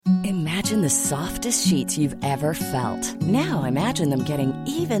Imagine the softest sheets you've ever felt. Now imagine them getting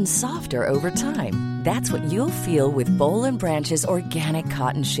even softer over time. That's what you'll feel with Bowl and Branch's organic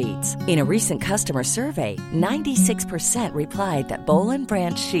cotton sheets. In a recent customer survey, 96% replied that Bowl and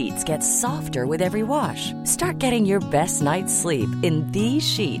Branch sheets get softer with every wash. Start getting your best night's sleep in these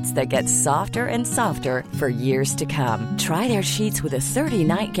sheets that get softer and softer for years to come. Try their sheets with a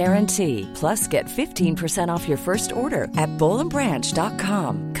 30-night guarantee. Plus, get 15% off your first order at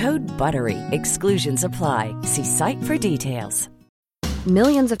bowlandbranch.com. Code BUTTERY. Exclusions apply. See site for details.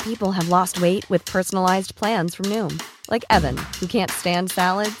 Millions of people have lost weight with personalized plans from Noom. Like Evan, who can't stand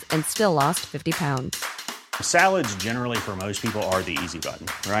salads and still lost 50 pounds. Salads generally for most people are the easy button,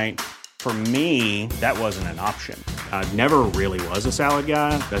 right? For me, that wasn't an option. I never really was a salad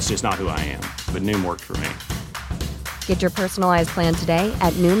guy. That's just not who I am. But Noom worked for me. Get your personalized plan today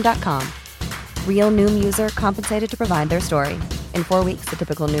at Noom.com. Real Noom user compensated to provide their story. In 4 weeks, the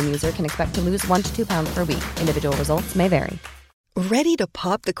typical Noom user can expect to lose 1 to 2 pounds per week. Individual results may vary. Ready to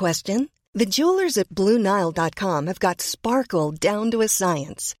pop the question? The jewelers at BlueNile.com have got sparkle down to a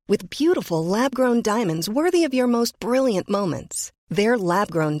science with beautiful lab-grown diamonds worthy of your most brilliant moments. Their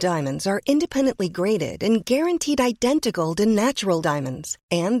lab-grown diamonds are independently graded and guaranteed identical to natural diamonds,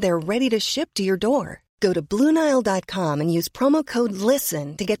 and they're ready to ship to your door. Go to BlueNile.com and use promo code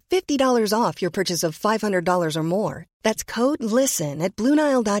LISTEN to get $50 off your purchase of $500 or more. That's code LISTEN at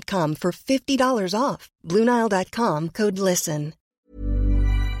BlueNile.com for $50 off. BlueNile.com, code LISTEN.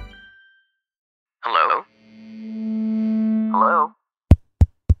 Hello? Hello?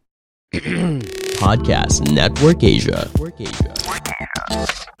 Podcast Network Asia.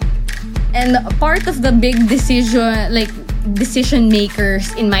 And part of the big decision makers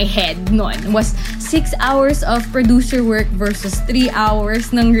in my head noon was 6 hours of producer work versus 3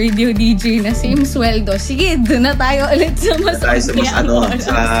 hours ng radio DJ na same sweldo. Sige, doon na tayo ulit sa mas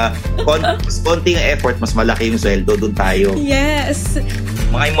konting effort, mas malaki yung sweldo, doon tayo. Yes.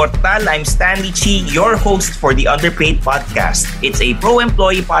 Mga Immortal, I'm Stanley Chi, your host for the Underpaid Podcast. It's a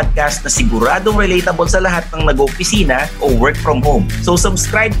pro-employee podcast na siguradong relatable sa lahat ng nag-opisina o work from home. So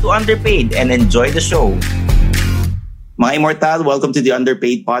subscribe to Underpaid and enjoy the show. Mga Immortal, welcome to the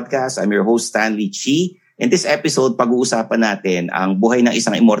Underpaid Podcast. I'm your host, Stanley Chi. In this episode, pag-uusapan natin ang buhay ng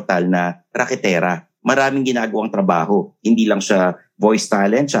isang immortal na raketera. Maraming ginagawang trabaho. Hindi lang siya voice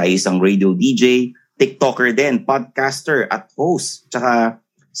talent, siya ay isang radio DJ, TikToker din, podcaster at host. Tsaka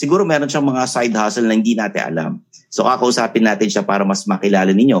siguro meron siyang mga side hustle na hindi natin alam. So kakausapin natin siya para mas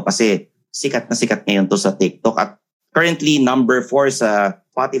makilala ninyo kasi sikat na sikat ngayon to sa TikTok at currently number 4 sa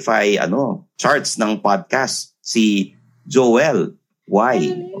Spotify charts ng podcast, si Joelle. Why?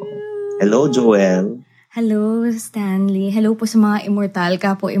 Hello, Joelle. Hello, Stanley. Hello po sa mga Immortal,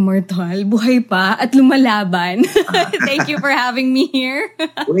 Kapo Immortal. Buhay pa at lumalaban. Thank you for having me here.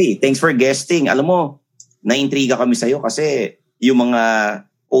 Uy, thanks for guesting. Alam mo, naintriga kami sa'yo kasi yung mga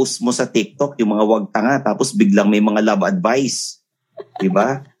post mo sa TikTok, yung mga wag tanga, tapos biglang may mga love advice.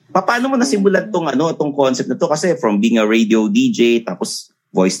 Diba? Paano mo nasimulan tong concept na to? Kasi from being a radio DJ, tapos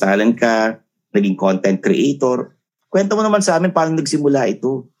voice talent ka, naging content creator. Kwento mo naman sa amin paano nagsimula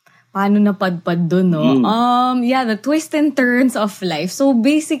ito. Paano napadpad doon, no? The twists and turns of life. So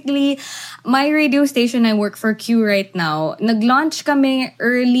basically, my radio station, I work for Q right now. Nag-launch kami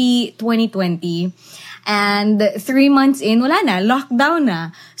early 2020. And 3 months in, wala na, lockdown na.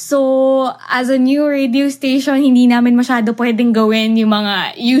 So, as a new radio station, hindi namin masyado pwedeng gawin yung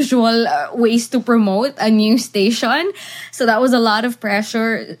mga usual ways to promote a new station. So, that was a lot of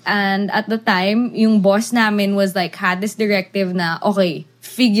pressure. And at the time, yung boss namin was had this directive na, okay,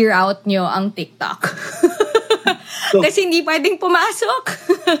 figure out nyo ang TikTok. Kasi hindi pwedeng pumasok.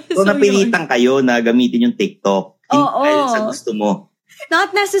 So napilitan kayo na gamitin yung TikTok dahil sa gusto mo?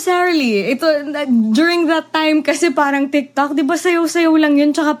 Not necessarily. Ito, during that time, kasi parang TikTok, di ba sayaw-sayaw lang yun,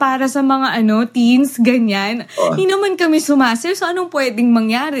 tsaka para sa mga teens, ganyan. Hindi naman kami sumasayaw, so anong pwedeng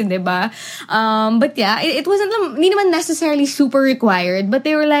mangyari, di ba? But yeah, it wasn't, hindi naman necessarily super required, but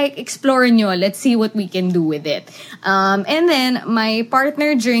they were explore nyo, let's see what we can do with it. And then, my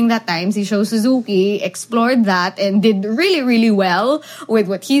partner during that time, si Sho Suzuki, explored that and did really, really well with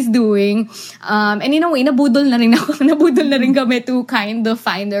what he's doing. And in a way, nabudol na rin kami to kind of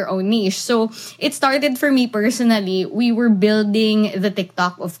find their own niche. So, it started for me personally. We were building the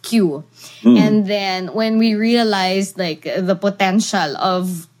TikTok of Q. And then, when we realized the potential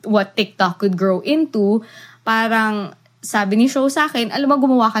of what TikTok could grow into, parang sabi ni Show sa akin, alam mo,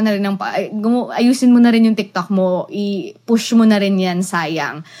 gumawa ka na rin ayusin mo na rin yung TikTok mo, i-push mo na rin yan,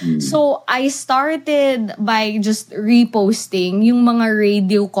 sayang. So, I started by just reposting yung mga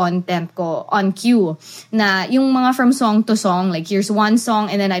radio content ko on cue. Na yung mga from song to song, like here's one song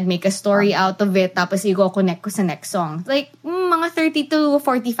and then I'd make a story out of it, tapos i-connect ko sa next song. Like, mga 30 to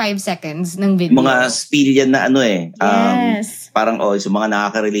 45 seconds ng video. Mga spiel yan na Yes. Parang, so mga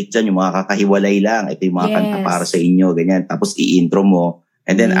nakaka-relate dyan, yung mga kakahiwalay lang. Ito yung mga kanta para sa inyo, ganyan. Tapos i-intro mo.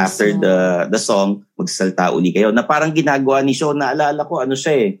 And then after the song, magsasalta uli kayo. Na parang ginagawa ni Show, naalala ko,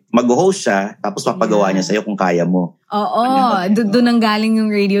 mag-host siya, tapos papagawa niya sa'yo kung kaya mo. Oo, doon ang galing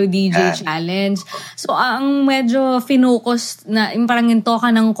yung Radio DJ Challenge. So, ang medyo finocus na, yung parang ginto ka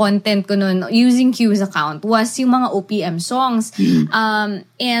ng content ko nun, using Q's account, was yung mga OPM songs.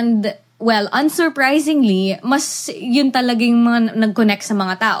 And well, unsurprisingly, mas yun talagang mga nag-connect sa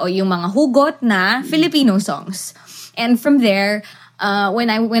mga tao, yung mga hugot na Filipino songs. And from there, when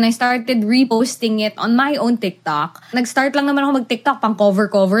I started reposting it on my own TikTok, nag-start lang naman ako mag-TikTok, pang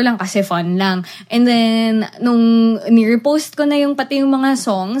cover lang kasi fun lang. And then, nung ni-repost ko na yung pati yung mga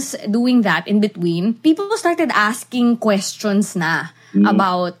songs, doing that in between, people started asking questions na.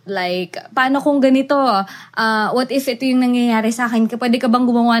 About like, paano kung ganito? What if ito yung nangyayari sa akin? Pwede ka bang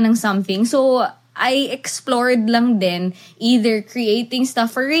gumawa ng something? So, I explored lang din either creating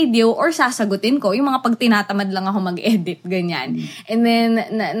stuff for radio or sasagutin ko. Yung mga pag tinatamad lang ako mag-edit, ganyan. And then,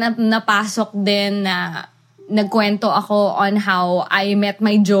 napasok din na nagkwento ako on how I met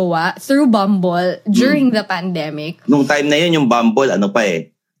my jowa through Bumble during the pandemic. Nung time na yun, yung Bumble,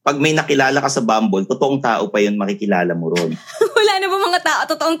 pag may nakilala ka sa Bumble, totoong tao pa yun makikilala mo ron. Wala na ba mga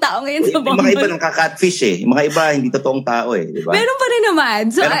totoong tao ngayon sa Bumble? Yung mga iba nang-catfish Yung mga iba, hindi totoong tao di ba? Meron pa rin naman.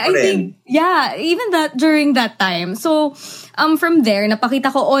 So, I think, even that, during that time. So, from there,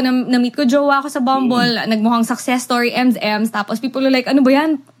 napakita ko, na-meet ko jowa ako sa Bumble, nagmukhang success story, M's, tapos people are like, ano ba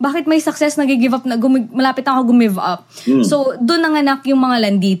yan? Bakit may success nag-give up, malapit ako gumive up? So, doon nanganak yung mga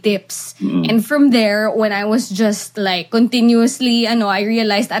landi tips. And from there, when I was just like, continuously, I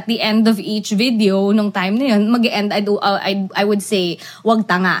realized at the end of each video, nung time na yun, mag-end, I would say, wag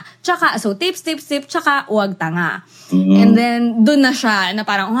tanga. Tsaka, so tips, tsaka wag tanga. And then, doon na siya, na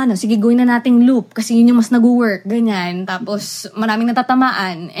parang, sige, gawin na nating loop, kasi yun yung mas nag-work, ganyan. Tapos, maraming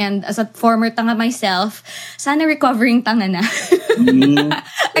natatamaan. And as a former tanga myself, sana recovering tanga na.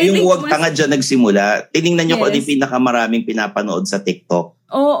 Yung wag tanga dyan nagsimula, tinignan nyo kung ano yung pinakamaraming pinapanood sa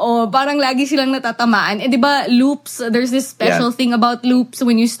TikTok. Oo, parang lagi silang natatamaan. Di ba, loops, there's this special thing about loops.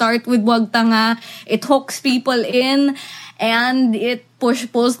 When you start with wag tanga, it hooks people in and it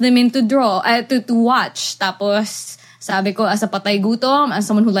pulls them in to watch. Tapos, sabi ko, as a patay gutom, as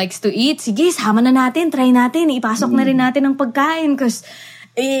someone who likes to eat, sige, sama na natin, try natin, ipasok na rin natin ang pagkain. Because,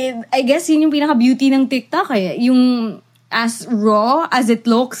 I guess, yun yung pinaka-beauty ng TikTok Yung as raw as it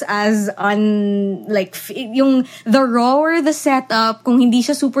looks, as yung the rawer the setup, kung hindi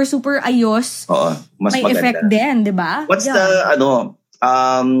siya super ayos, mas may maganda. effect din, di ba? What's the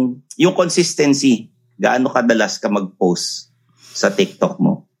yung consistency, gaano kadalas ka mag-post sa TikTok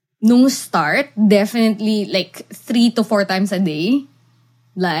mo? Nung start, definitely like 3 to 4 times a day.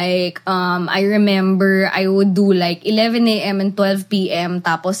 Like, I remember I would do like 11 a.m. and 12 p.m.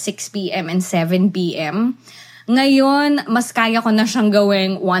 tapos 6 p.m. and 7 p.m. Ngayon, mas kaya ko na siyang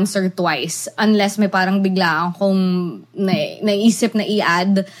gawin once or twice. Unless may parang bigla akong naisip na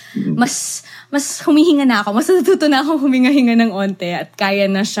i-add. Mas humihinga na ako. Mas natuto na ako huminga-hinga ng onte. At kaya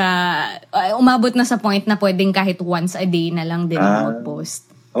na siya, umabot na sa point na pwedeng kahit once a day na lang din ako mag-post.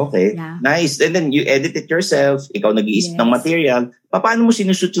 Okay. Yeah. Nice. And then you edit it yourself. Ikaw nag-iisip ng material. Paano mo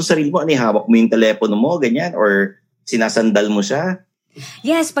sinushoot yung sarili mo? Hawak mo yung telepono mo, ganyan? Or sinasandal mo siya?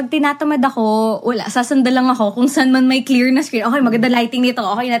 Yes, pag tinatamad ako, sasandal lang ako kung saan man may clear na screen. Okay, maganda lighting nito.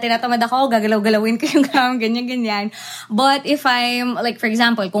 Okay, na tinatamad ako, gagalaw-galawin ko yung cam, ganyan-ganyan. But if I'm, like for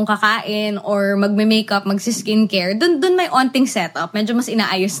example, kung kakain or magme-makeup, magsi-skincare, dun may onting setup. Medyo mas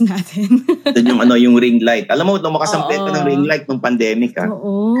inaayos natin. Dun yung ring light. Alam mo, makasamplet ka ng ring light nung pandemic, ha?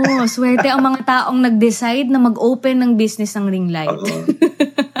 Oo, swerte ang mga taong nag-decide na mag-open ng business ng ring light.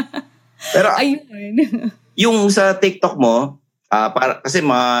 Pero, ayun. Yung sa TikTok mo, kasi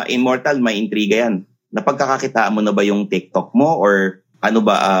immortal, may intriga yan. Napagkakakitaan mo na ba yung TikTok mo? Or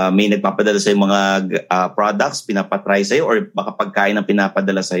may nagpapadala sa'yo mga products, pinapatry sa'yo? Or baka pagkain ang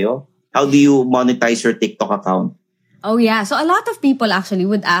pinapadala sa'yo? How do you monetize your TikTok account? Oh yeah, so a lot of people actually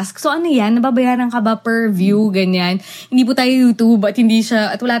would ask, so ano yan, nababayaran ka ba per view, ganyan? Hindi po tayo YouTube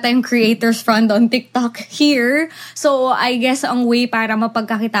at wala tayong creators fund on TikTok here. So I guess ang way para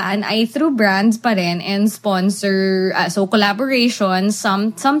mapagkakitaan ay through brands pa rin and sponsor, so collaborations.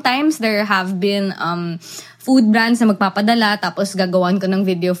 Sometimes there have been food brands na magpapadala tapos gagawan ko ng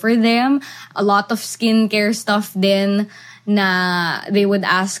video for them. A lot of skincare stuff din na they would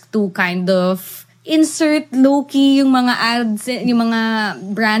ask to kind of insert low-key yung mga ads, yung mga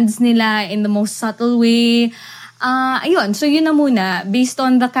brands nila in the most subtle way. Ayun, so yun na muna. Based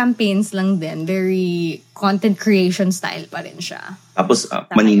on the campaigns lang din. Very content creation style pa rin siya. Tapos,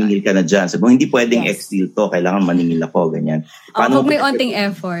 maniningil ka na dyan. Sabi mo, hindi pwedeng X-deal to. Kailangan maningil ako, ganyan. Pag may onting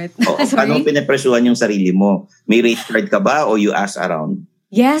effort. Paano mo pinapresyuhan yung sarili mo? May rate card ka ba o you ask around?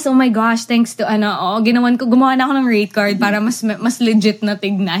 Yes, oh my gosh, thanks to gumawa na ako ng rate card para mas legit na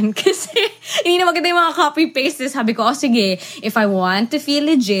tignan. Kasi hindi na maganda yung mga copy-paste. Sabi ko, sige, if I want to feel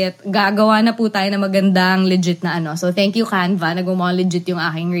legit, gagawa na po tayo na magandang legit na So thank you Canva na gumawa legit yung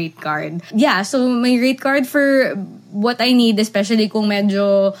aking rate card. Yeah, so may rate card for what I need, especially kung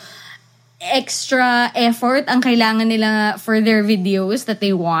medyo extra effort ang kailangan nila for their videos that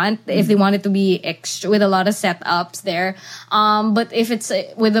they want, if they want it to be extra with a lot of setups there. But if it's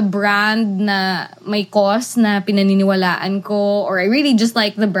with a brand na may cost na pinaniniwalaan ko, or I really just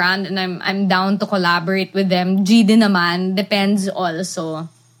like the brand and I'm down to collaborate with them, G din naman, depends also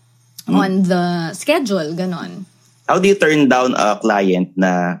on the schedule, ganon. How do you turn down a client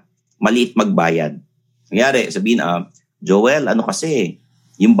na maliit magbayad? Nangyari, sabihin, Joelle, kasi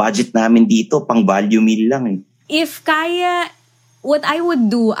yung budget namin dito, pang value meal lang eh. If kaya, what I would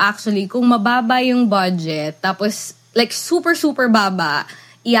do actually, kung mababa yung budget, tapos like super baba,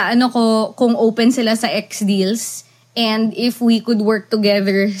 kung open sila sa X-Deals, and if we could work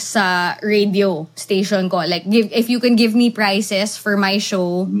together sa radio station ko, like if you can give me prices for my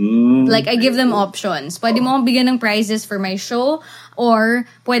show, like I give them options. Pwede mo akong bigyan ng prices for my show, or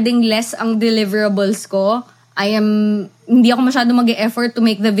pwedeng less ang deliverables ko. Hindi ako masyado mag-e-effort to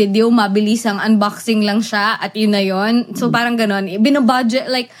make the video. Mabilis ang unboxing lang siya at yun na yun. So parang ganon.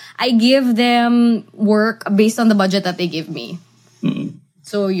 Binobudget, like, I give them work based on the budget that they give me.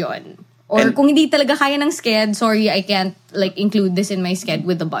 So yun. Or kung hindi talaga kaya ng sked, sorry, I can't like include this in my sked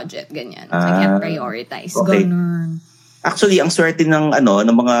with the budget. Ganyan. So I can't prioritize. Okay. Ganon. Actually, ang swerte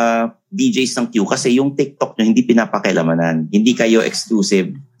ng mga DJs ng Q kasi yung TikTok nyo hindi pinapakilamanan. Hindi kayo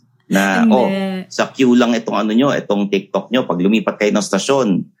exclusive. Na, sa queue lang itong TikTok nyo. Pag lumipat kayo ng stasyon,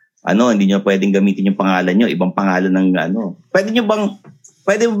 hindi nyo pwedeng gamitin yung pangalan nyo, ibang pangalan ng Pwede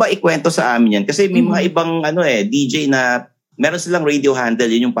mo ba ikwento sa amin yan? Kasi may mga ibang DJ na meron silang radio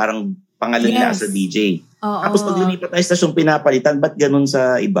handle, yun yung parang pangalan nila sa DJ. Tapos pag lumipat na yung stasyon, pinapalitan, ba't ganun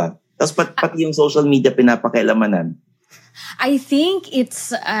sa iba? Tapos pati yung social media pinapakilamanan. I think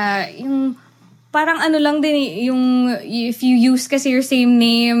it's, yung parang lang din yung if you use kasi your same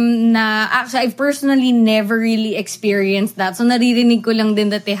name na actually I've personally never really experienced that, so naririnig ko lang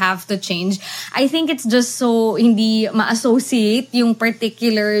din that they have to change. I think it's just so hindi ma-associate yung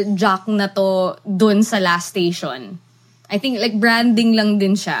particular jock na to dun sa last station. I think like branding lang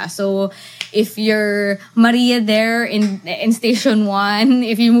din siya. So if you're Maria there in station 1,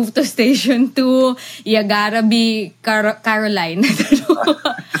 if you move to station 2, you gotta be Caroline.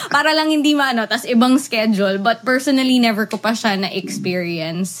 Para lang hindi tas ibang schedule. But personally, never ko pa siya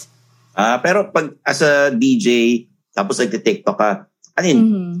na-experience. Pero pag as a DJ, tapos nagte-TikTok ka,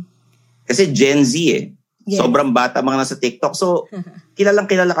 kasi Gen Z eh. Yes. Sobrang bata mga nasa TikTok. So, kilala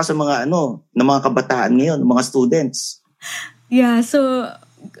ka sa mga ng mga kabataan ngayon, mga students. Yeah, so,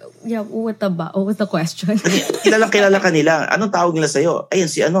 what the question? kilala ka nila. Anong tawag nila sa'yo? Ayun,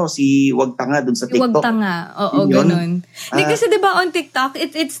 si Wag Tanga dun sa TikTok. Wag Tanga, oo, ganun. Kasi diba on TikTok,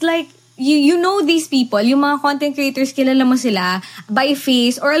 it's like, you know these people, yung mga content creators, kilala mo sila by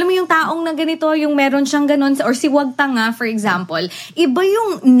face, or alam mo yung taong na ganito, yung meron siyang ganun, or si Wag Tanga, for example, iba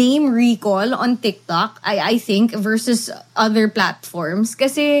yung name recall on TikTok, I think, versus other platforms.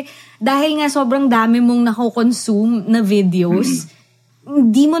 Kasi, dahil nga sobrang dami mong nako-consume na videos,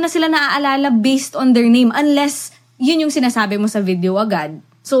 hindi mo na sila naaalala based on their name unless yun yung sinasabi mo sa video agad.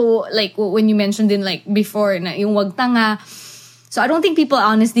 So, like, when you mentioned din, like, before, na yung Wag Tanga, so I don't think people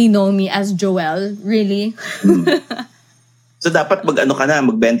honestly know me as Joelle, really. So, dapat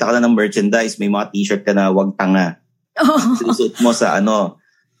magbenta ka na ng merchandise, may mga t-shirt ka na Wag Tanga. Sinusuot mo sa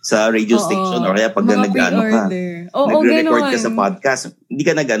sa radio station, or kaya pag nag-record ka sa podcast, hindi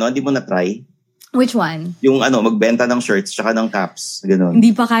ka hindi mo na-try? Which one? Yung magbenta ng shirts tsaka ng caps, gano'n.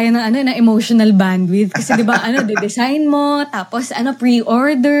 Hindi pa kaya ng ng emotional bandwidth kasi 'di ba de-design mo, tapos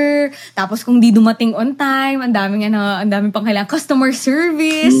pre-order, tapos kung di dumating on time, ang daming pang kailangan customer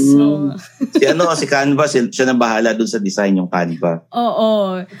service. So, si Canva, siya na bahala dun sa design yung Canva.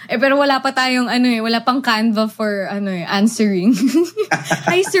 Oo. Pero wala pa tayong wala pang Canva for answering.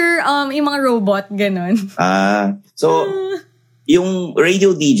 Hi sir, yung mga robot gano'n. So yung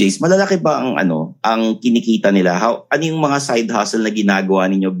radio DJs, malalaki ba ang kinikita nila? Ano yung mga side hustle na ginagawa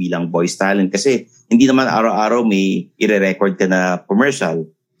ninyo bilang voice talent? Kasi hindi naman araw-araw may ire-record ka na commercial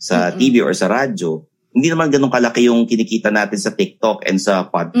sa TV or sa radyo. Hindi naman ganun kalaki yung kinikita natin sa TikTok and sa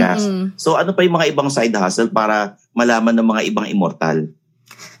podcast. So ano pa yung mga ibang side hustle para malaman ng mga ibang immortal?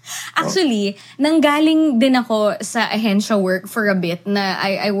 Actually, nanggaling din ako sa ahensya work for a bit na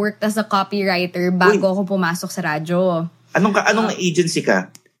I worked as a copywriter bago ako pumasok sa radyo. Anong agency ka?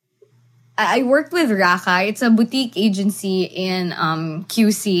 I worked with Raka. It's a boutique agency in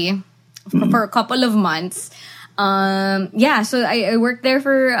QC for a couple of months. So I worked there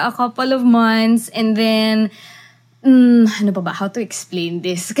for a couple of months and then how to explain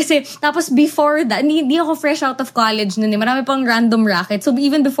this? Kasi tapos before that, hindi ako fresh out of college nun. Marami pang random racket. So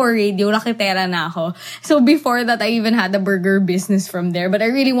even before radio, raketera na ako. So before that, I even had a burger business from there. But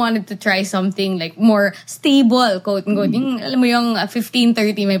I really wanted to try something like more stable, quote-unquote. Yung, alam mo yung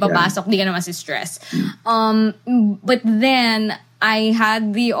 15-30 may papasok, di ka naman si stress. But then, I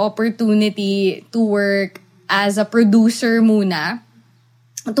had the opportunity to work as a producer muna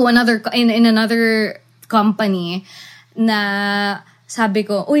to in another company na sabi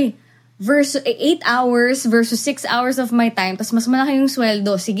ko, 8 hours versus 6 hours of my time, tas mas malaki yung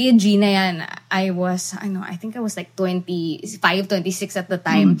sweldo. Sige, G na yan. I think I was like 25, 26 at the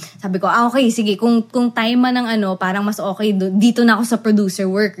time. Sabi ko, okay, sige, kung time man ng parang mas okay, dito na ako sa producer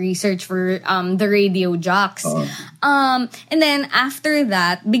work, research for the radio jocks. And then, after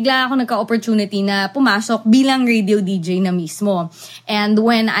that, bigla ako nagka-opportunity na pumasok bilang radio DJ na mismo. And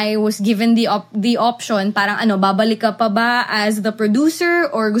when I was given the option, parang babalik ka pa ba as the producer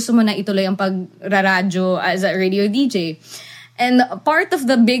or gusto mo na ituloy ang pag-radyo as a radio DJ? And part of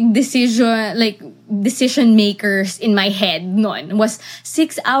the big decision makers in my head noon was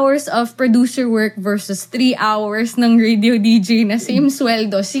 6 hours of producer work versus 3 hours ng radio DJ na same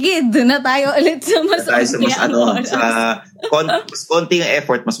sweldo. Sige, doon na tayo ulit sa mas konting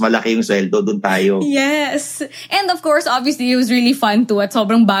effort, mas malaki yung sweldo, doon tayo. Yes. And of course, obviously, it was really fun too at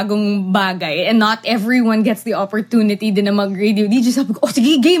sobrang bagong bagay. And not everyone gets the opportunity din na mag-radio DJ. Sabi ko,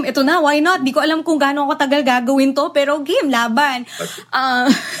 sige, game, ito na, why not? Di ko alam kung gaano ako tagal gagawin to, pero game, laban.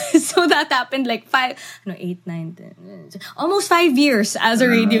 So that happened like 8, 9, 10, almost 5 years as a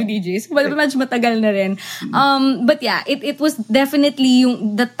radio DJ. So medyo matagal na rin. But yeah, it was definitely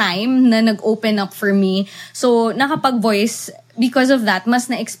the time na nag-open up for me. So nakapag-voice, because of that, mas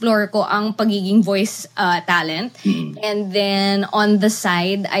na-explore ko ang pagiging voice talent. And then on the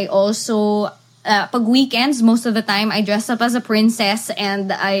side, I also pag weekends, most of the time, I dress up as a princess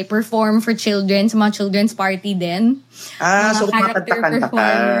and I perform for children, sa mga children's party din. So kumakanta-kanta ka.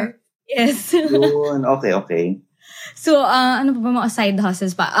 Yes. Yun, okay. So, ano pa ba mga side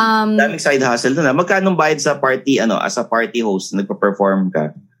hustles pa? Daming side hustle na. Magkano bayad sa party, as a party host, nagpa-perform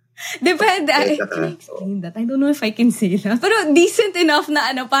ka? Depende. Can I explain that? I don't know if I can say that. Pero decent enough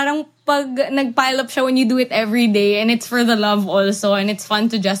na parang pag nag-pile up siya when you do it every day and it's for the love also and it's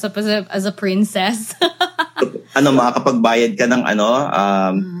fun to dress up as a princess. Makakapagbayad ka ng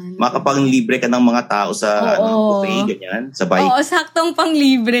makakapanglibre ka ng mga tao sa buffet, ganyan, sa bike. Oo, saktong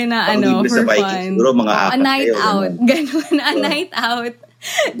panglibre na panglibre for sa bike. fun. Siguro mga a night kayo, out. Ganun, a night out.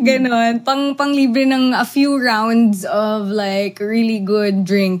 Ganon. Panglibre ng a few rounds of like really good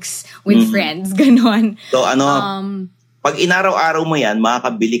drinks with friends. Ganon. So pag inaraw-araw mo yan,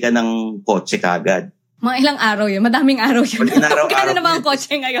 makakabili ka ng kotse kagad. Mga ilang araw yun? Madaming araw yun. Pag inaraw-araw. Kaya na ba ang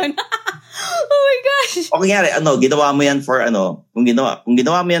kotse ngayon? Oh my gosh. O kanyari, ginawa mo yan for kung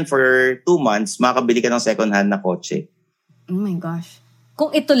ginawa mo yan for 2 months, makakabili ka ng second hand na kotse. Oh my gosh. Kung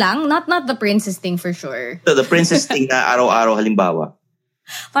ito lang, not the princess thing for sure. So the princess thing na araw-araw halimbawa.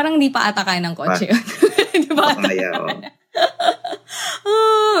 Parang di pa ata kaya ng kotse yun. Di ba?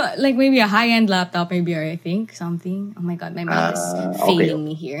 Like maybe a high-end laptop maybe, or I think something. Oh my God, my mind is failing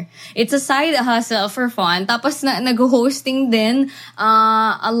me here. It's a side hustle for fun. Tapos nag-hosting din.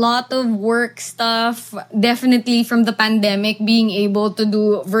 A lot of work stuff. Definitely from the pandemic, being able to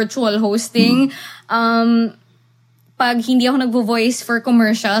do virtual hosting. Pag hindi ako nagvo-voice for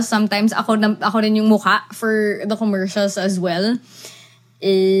commercials, sometimes ako rin yung mukha for the commercials as well.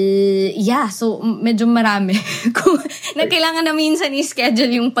 So medyo marami. Na kailangan na minsan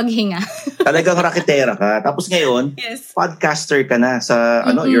i-schedule yung paghinga. Talagang raketera ka. Tapos ngayon, yes, podcaster ka na sa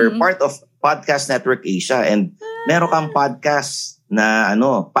you're part of Podcast Network Asia and meron kang podcast na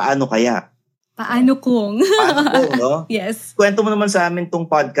paano kaya? Paano kung? Paano kung, no? Yes. Kwento mo naman sa amin tong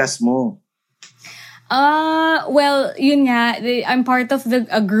podcast mo. Well, yun nga, I'm part of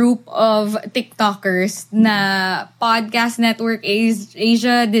a group of TikTokers na Podcast Network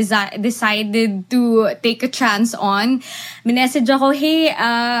Asia decided to take a chance on. Minessage ako, hey,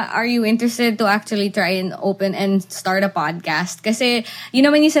 are you interested to actually try and open and start a podcast? Kasi,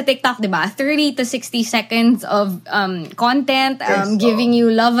 yun naman yung sa TikTok, di ba? 30 to 60 seconds of content, giving you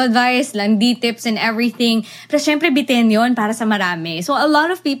love advice, landi tips and everything. Pero syempre, bitin yun para sa marami. So, a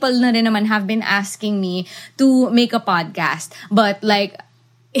lot of people na rin naman have been asking me to make a podcast. But like,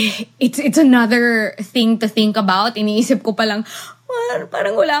 it's another thing to think about. Iniisip ko palang,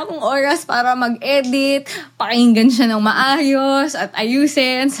 parang wala akong oras para mag-edit, pakinggan siya ng maayos at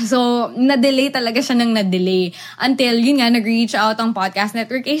ayusin. So, na-delay talaga siya ng na-delay. Until, yun nga, nag-reach out ang Podcast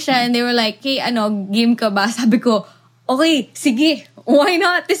Network Asia and they were like, hey, game ka ba? Sabi ko, okay, sige, why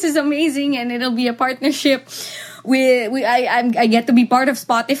not? This is amazing and it'll be a partnership. I get to be part of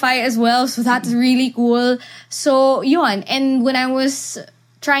Spotify as well, so that's really cool. So, yun. And when I was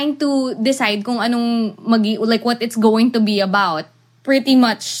trying to decide kung anong what it's going to be about, pretty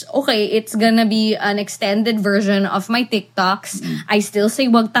much, okay, it's gonna be an extended version of my TikToks. I still say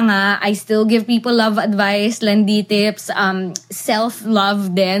wag tanga. I still give people love advice, landi tips,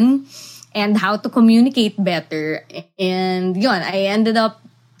 self-love din, and how to communicate better. And yun, I ended up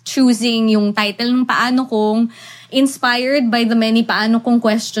choosing yung title ng Paano Kung, inspired by the many paano kong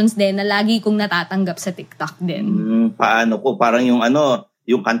questions din na lagi kong natatanggap sa TikTok din. Paano ko? Parang yung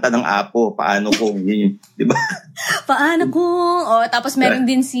yung kanta ng Apo, paano kung, yun, di ba? Paano kung, tapos meron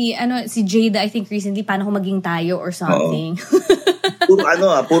din si Jada, I think recently, paano kung maging tayo or something.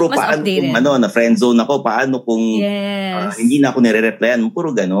 Puro paano kung, na friend zone ako, paano kung hindi na ako nire-replyan,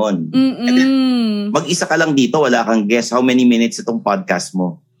 puro ganon. And then, mag-isa ka lang dito, wala kang guest. How many minutes itong podcast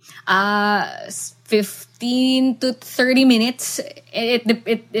mo? 15 to 30 minutes.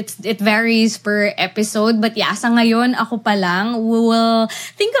 It varies per episode. But yeah, sa ngayon, ako pa lang, we will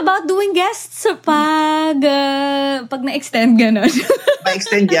think about doing guests pag na-extend gano'n.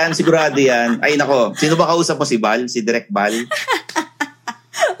 Ma-extend yan, sigurado yan. Ay nako, sino ba kausap mo? Si Bal? Si Direk Bal?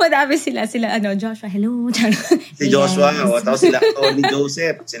 Madami sila, Joshua, hello. Si Joshua, tapos sila Tony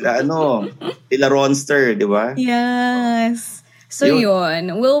Joseph, sila Ronster, di ba? Yes. So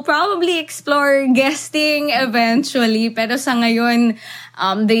yun, we'll probably explore guesting eventually. Pero sa ngayon,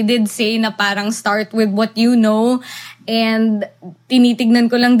 they did say na parang start with what you know. And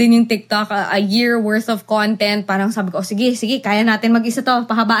tinitignan ko lang din yung TikTok, a year worth of content. Parang sabi ko, sige, kaya natin mag-isa to.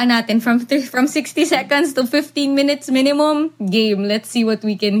 Pahabaan natin from 60 seconds to 15 minutes minimum. Game, let's see what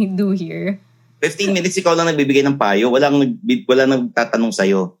we can do here. 15 minutes ikaw lang nagbibigay ng payo? Walang nagtatanong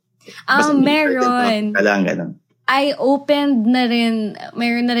sa'yo? Meron. Kailangan ganun. I opened na rin,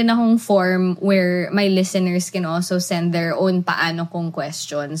 mayroon na rin akong form where my listeners can also send their own paano kung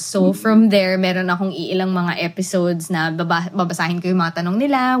questions. So from there, meron akong ilang mga episodes na babasahin ko yung mga tanong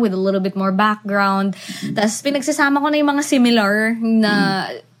nila with a little bit more background. Tapos pinagsasama ko na yung mga similar na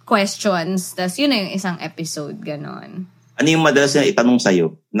questions. Tapos yun na yung isang episode, ganon. Ano yung madalas na itanong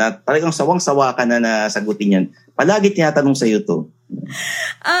sa'yo? Na talagang sawang-sawa ka na nasagutin yan. Palagi tinatanong sa'yo to.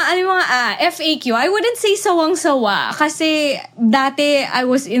 FAQ. I wouldn't say sawang-sawa. Kasi dati I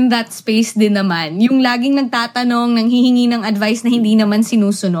was in that space din naman. Yung laging nagtatanong, nanghihingi ng advice na hindi naman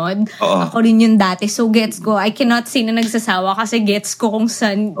sinusunod. Ako rin yun dati. So gets ko. I cannot say na nagsasawa kasi gets ko kung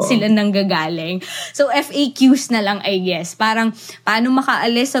saan sila nanggagaling. So FAQs na lang, I guess. Parang paano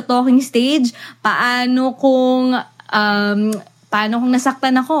makaalis sa talking stage? Paano kung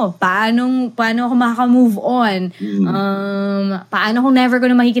nasaktan ako? Paano ako makaka-move on? Paano kung never ko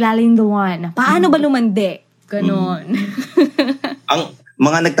na makikilala yung the one? Paano ba lumandi? Ganon. Ang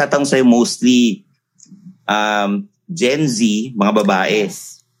mga nagtatanong sa'yo mostly Gen Z, mga babae.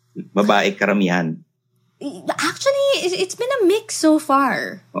 Yes. Babae karamihan. Actually, it's been a mix so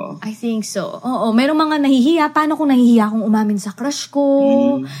far. I think so. Merong mga nahihiya. Paano kung nahihiya akong umamin sa crush ko?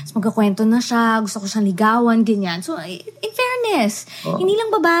 Tapos magkakwento na siya. Gusto ko siyang ligawan, ganyan. So, in fairness, hindi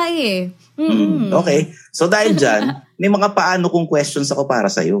lang babae. Okay. So, dahil dyan, may mga paano kung questions ako para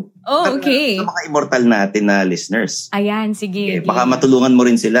sa'yo. Okay. Sa mga immortal natin na listeners. Ayan, sige. Okay, baka matulungan mo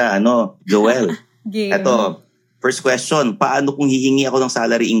rin sila, Joelle. Game. Eto, first question, paano kung hihingi ako ng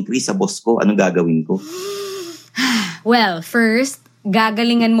salary increase sa boss ko? Anong gagawin ko? Well, first,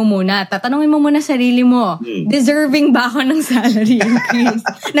 gagalingan mo muna. Tatanungin mo muna sarili mo, deserving ba ako ng salary increase?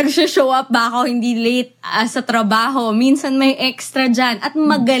 Nag-show up ba ako hindi late sa trabaho? Minsan may extra dyan. At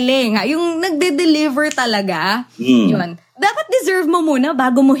magaling. Yung nagde-deliver talaga. Yun. Dapat deserve mo muna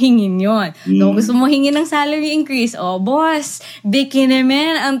bago mo hingin yun. No, gusto mo hingin ng salary increase. Oh, boss, Vicky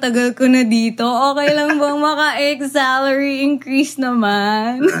naman, ang tagal ko na dito. Okay lang bang salary increase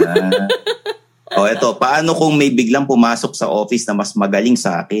naman? Eto, paano kung may biglang pumasok sa office na mas magaling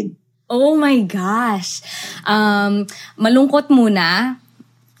sa akin? Oh my gosh. Malungkot muna.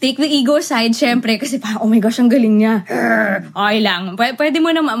 Take the ego aside, syempre, kasi parang, oh my gosh, ang galing niya. Okay lang. Pwede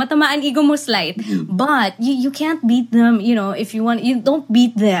mo na matamaan ego mo slight. But, you can't beat them, if you want, you don't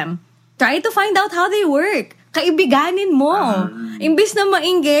beat them. Try to find out how they work. Kaibiganin mo. Imbis na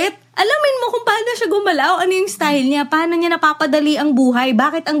mainggit, alamin mo kung paano siya gumalaw, ano yung style niya, paano niya napapadali ang buhay,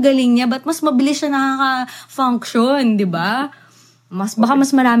 bakit ang galing niya, ba't mas mabilis siya nakaka-function, di ba? Baka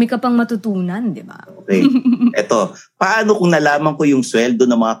mas marami ka pang matutunan, di ba? Okay. Eto, paano kung nalaman ko yung sweldo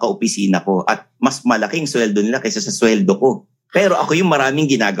ng mga kaopisina ko at mas malaking sweldo nila kaysa sa sweldo ko, pero ako yung maraming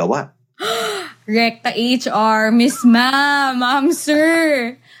ginagawa? Recta HR, Miss Ma'am,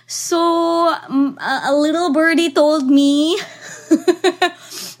 Sir. So, a little birdie told me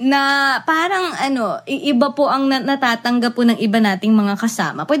na parang iba po ang natatanggap po ng iba nating mga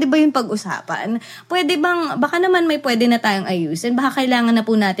kasama. Pwede ba yung pag-usapan? Baka naman may pwede na tayong ayusin. Baka kailangan na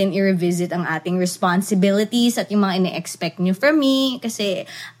po natin i-revisit ang ating responsibilities at yung mga ine-expect nyo from me. Kasi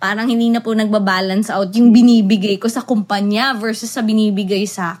parang hindi na po nagbabalance out yung binibigay ko sa kumpanya versus sa binibigay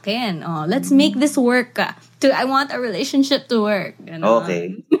sa akin. Let's make this work. I want a relationship to work.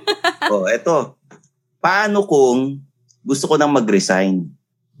 Okay. Eto. Paano kung gusto ko nang mag-resign?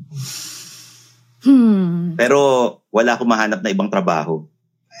 Pero wala akong mahanap na ibang trabaho.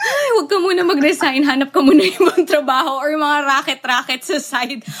 Ay, huwag ka muna mag-resign. Hanap ka muna ibang trabaho or mga racket-racket sa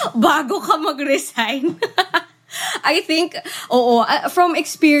side bago ka mag-resign. I think, from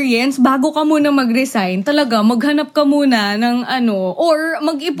experience, bago ka muna mag-resign, talaga, maghanap ka muna ng or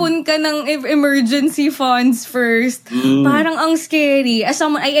mag-ipon ka ng emergency funds first. Parang ang scary. As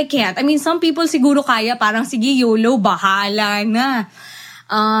someone, I can't. I mean, some people siguro kaya, parang sige, YOLO, bahala na.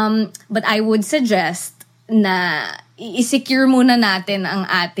 But I would suggest na i-secure muna natin ang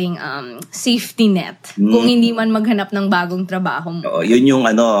ating safety net kung hindi man maghanap ng bagong trabaho mo. Yun yung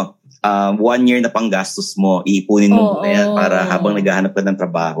 1 year na panggastos mo, iipunin mo muna yan para habang naghahanap ka ng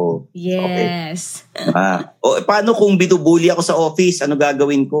trabaho. Yes. Okay. Paano kung binubuli ako sa office? Ano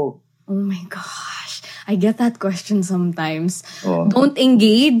gagawin ko? Oh my gosh. I get that question sometimes. Don't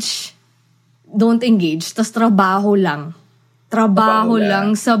engage. Tas trabaho lang. Trabaho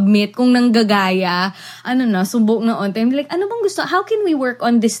lang, submit. Kung nanggagaya, subok na on time. Like, ano bang gusto? How can we work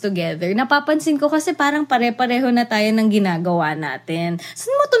on this together? Napapansin ko kasi parang pare-pareho na tayo ng ginagawa natin.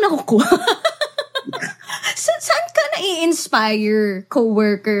 Saan mo ito nakukuha? Saan ka na-i-inspire,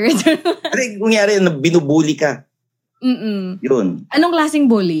 co-worker? Kunyari, binubuli ka. Yun. Anong klaseng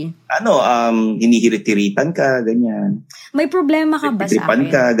bully? Hinihirit-hiritan ka, ganyan. May problema ka ba sa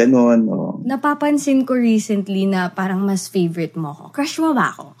akin? ka, ganun. Napapansin ko recently na parang mas favorite mo ako. Crush mo ba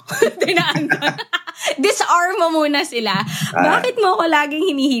ako? Tinaan ko. Disarm mo muna sila. Bakit mo ako laging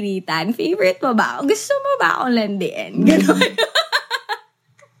hinihiritan? Favorite mo ba ako? Gusto mo ba akong landiin? Ganun.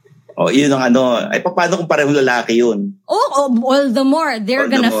 Yun ang paano kung parehong lalaki yun? All the more.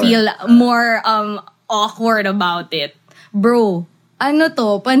 They're gonna feel more awkward about it. Bro,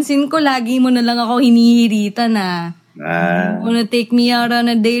 pansin ko lagi mo na lang ako hinihiritan na. Wanna take me out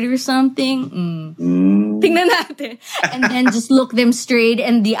on a date or something? Tingnan natin. And then just look them straight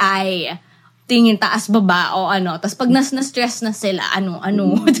in the eye. Tingin taas baba o Tapos pag na-stress na sila,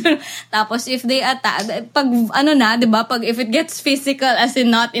 Tapos if they attack, pag diba? Pag if it gets physical as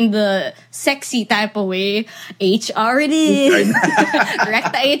in not in the sexy type of way, HR it is.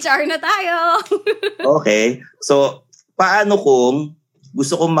 Recta HR na tayo. Okay. So, paano kung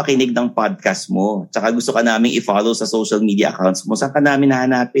gusto kong makinig ng podcast mo, tsaka gusto ka naming i-follow sa social media accounts mo, saan ka namin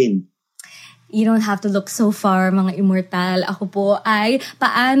hahanapin? You don't have to look so far, mga immortal. Ako po ay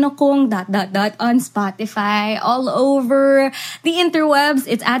paano kung ... on Spotify, all over the interwebs.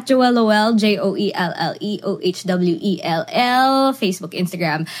 It's at Joelle, JoelleOHWELL, Facebook,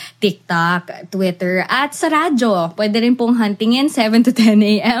 Instagram, TikTok, Twitter, at sa radyo. Pwede rin pong huntingin 7 to 10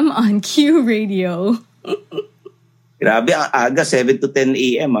 a.m. on Q Radio. Grabe, ang aga, 7 to 10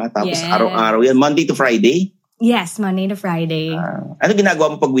 a.m. Tapos araw-araw yan, Monday to Friday? Yes, Monday to Friday. Ano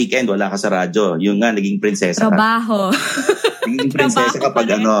ginagawa mo pag weekend? Wala ka sa radyo. Yung nga, naging prinsesa Trabaho. ka. Naging prinsesa ka pag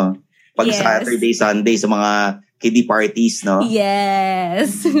pag Saturday, Sunday sa mga kiddie parties, no?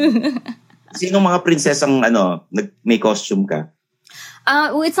 Yes. Sinong mga prinsesang may costume ka?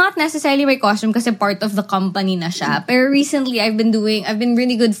 It's not necessarily my costume kasi part of the company na siya. Pero recently, I've been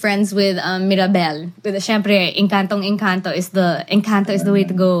really good friends with Mirabel. Syempre, Encanto is the way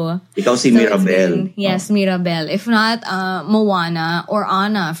to go. Ikaw si Mirabel. Yes, Mirabel. If not, Moana or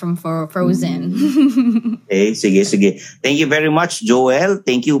Anna from Frozen. Okay, sige. Thank you very much, Joelle.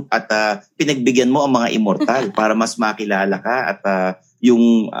 Thank you at pinagbigyan mo ang mga immortal para mas makilala ka at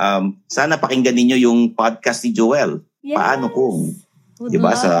sana pakinggan ninyo yung podcast ni Joelle. Yes. Paano kung?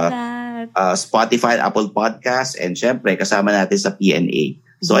 Diba sa Spotify, Apple Podcast, and syempre kasama natin sa PNA.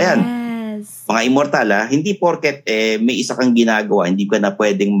 So ayan, mga immortal hindi porket may isa kang ginagawa, hindi ka na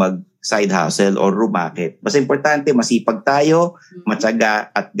pwedeng mag-side hustle or rumakit. Basta importante, masipag tayo, matyaga,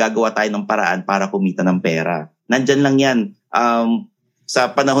 at gagawa tayo ng paraan para kumita ng pera. Nandyan lang yan.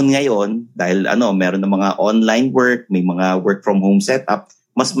 Sa panahon ngayon, dahil meron ng mga online work, may mga work from home setup,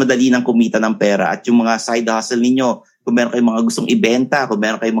 mas madali nang kumita ng pera. At yung mga side hustle ninyo, kung meron kayong mga gustong ibenta, kung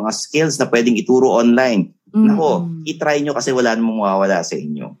meron kayong mga skills na pwedeng ituro online, i-try nyo kasi wala namang mawawala sa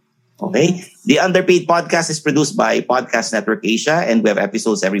inyo. Okay? The Underpaid Podcast is produced by Podcast Network Asia and we have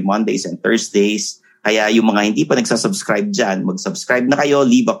episodes every Mondays and Thursdays. Kaya yung mga hindi pa nagsasubscribe dyan, mag-subscribe na kayo,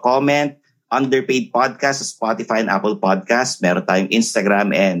 leave a comment. Underpaid Podcast sa Spotify and Apple Podcast. Meron tayong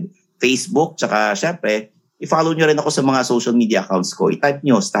Instagram and Facebook. Tsaka syempre, i-follow nyo rin ako sa mga social media accounts ko. I-type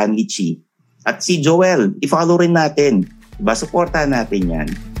nyo, Stanley Chi. At si Joelle, i-follow rin natin. Diba? Supportahan natin yan.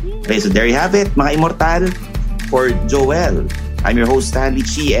 Okay, so there you have it, mga immortal. For Joelle, I'm your host, Stanley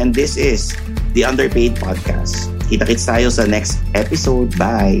Chi, and this is The Underpaid Podcast. Kita-kits tayo sa next episode.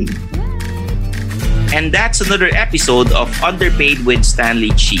 Bye! And that's another episode of Underpaid with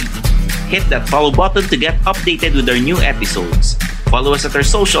Stanley Chi. Hit that follow button to get updated with our new episodes. Follow us at our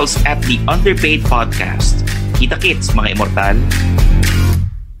socials at The Underpaid Podcast. Kita-kits, mga immortal.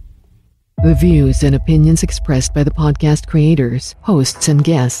 The views and opinions expressed by the podcast creators, hosts, and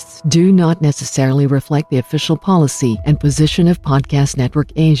guests do not necessarily reflect the official policy and position of Podcast Network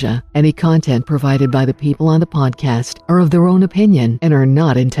Asia. Any content provided by the people on the podcast are of their own opinion and are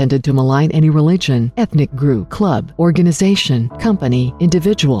not intended to malign any religion, ethnic group, club, organization, company,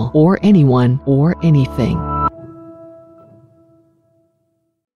 individual, or anyone or anything.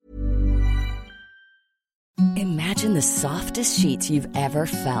 Imagine the softest sheets you've ever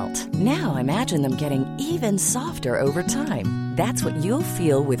felt. Now imagine them getting even softer over time. That's what you'll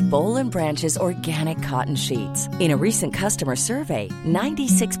feel with Boll & Branch's organic cotton sheets. In a recent customer survey,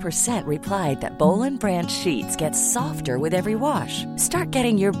 96% replied that Boll & Branch sheets get softer with every wash. Start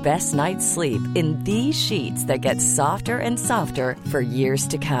getting your best night's sleep in these sheets that get softer and softer for years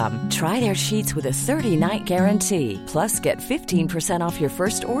to come. Try their sheets with a 30-night guarantee. Plus, get 15% off your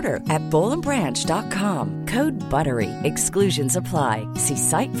first order at bollandbranch.com. Code BUTTERY. Exclusions apply. See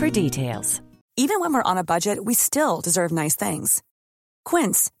site for details. Even when we're on a budget, we still deserve nice things.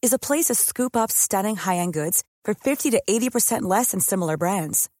 Quince is a place to scoop up stunning high-end goods for 50 to 80% less than similar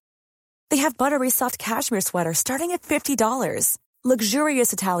brands. They have buttery soft cashmere sweaters starting at $50,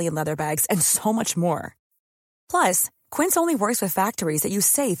 luxurious Italian leather bags, and so much more. Plus, Quince only works with factories that use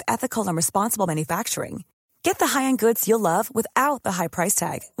safe, ethical, and responsible manufacturing. Get the high-end goods you'll love without the high price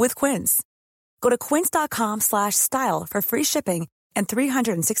tag with Quince. Go to quince.com/style for free shipping and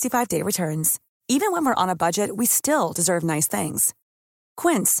 365-day returns. Even when we're on a budget, we still deserve nice things.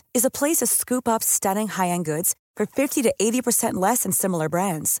 Quince is a place to scoop up stunning high-end goods for 50 to 80% less than similar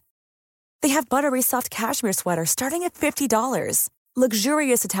brands. They have buttery soft cashmere sweaters starting at $50,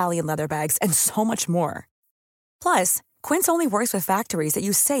 luxurious Italian leather bags, and so much more. Plus, Quince only works with factories that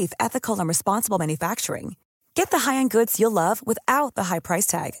use safe, ethical, and responsible manufacturing. Get the high-end goods you'll love without the high price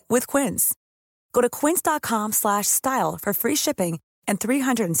tag with Quince. Go to quince.com/style for free shipping and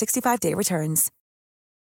 365-day returns.